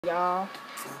Y'all,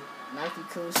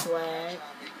 Mykulcoolkid swag,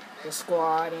 the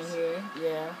squad in here,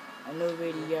 yeah, a new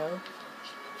video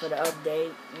for the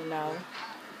update, you know.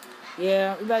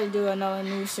 Yeah, we about to do another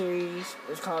new series.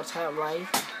 It's called Top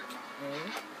Life.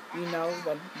 Yeah, you know, we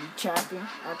about to be trapping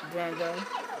out the bando.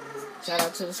 Shout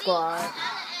out to the squad,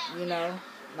 you know,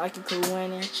 Mykulcoolkid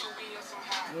winning,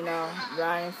 you know,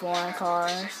 riding foreign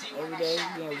cars every day,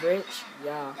 being rich.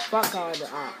 Y'all, fuck all the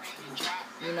ops.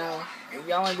 You know, if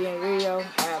y'all want to be in the video,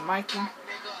 add Mikey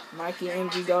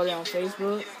MG Goldie on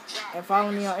Facebook, and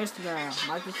follow me on Instagram,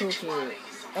 Mykulcoolkid.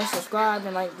 And subscribe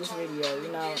and like this video.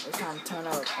 You know, it's time to turn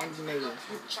up on the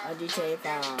niggas. I GTA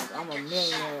 5. I'm a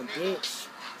millionaire, bitch.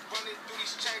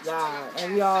 Yeah,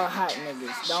 and we all hot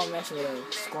niggas. Don't mess with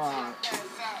us, squad.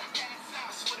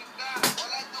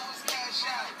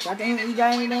 You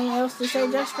got anything else to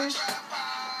say, Justin?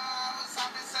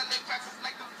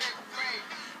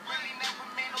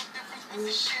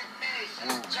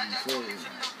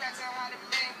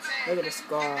 Look at the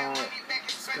squad.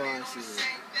 Squad season.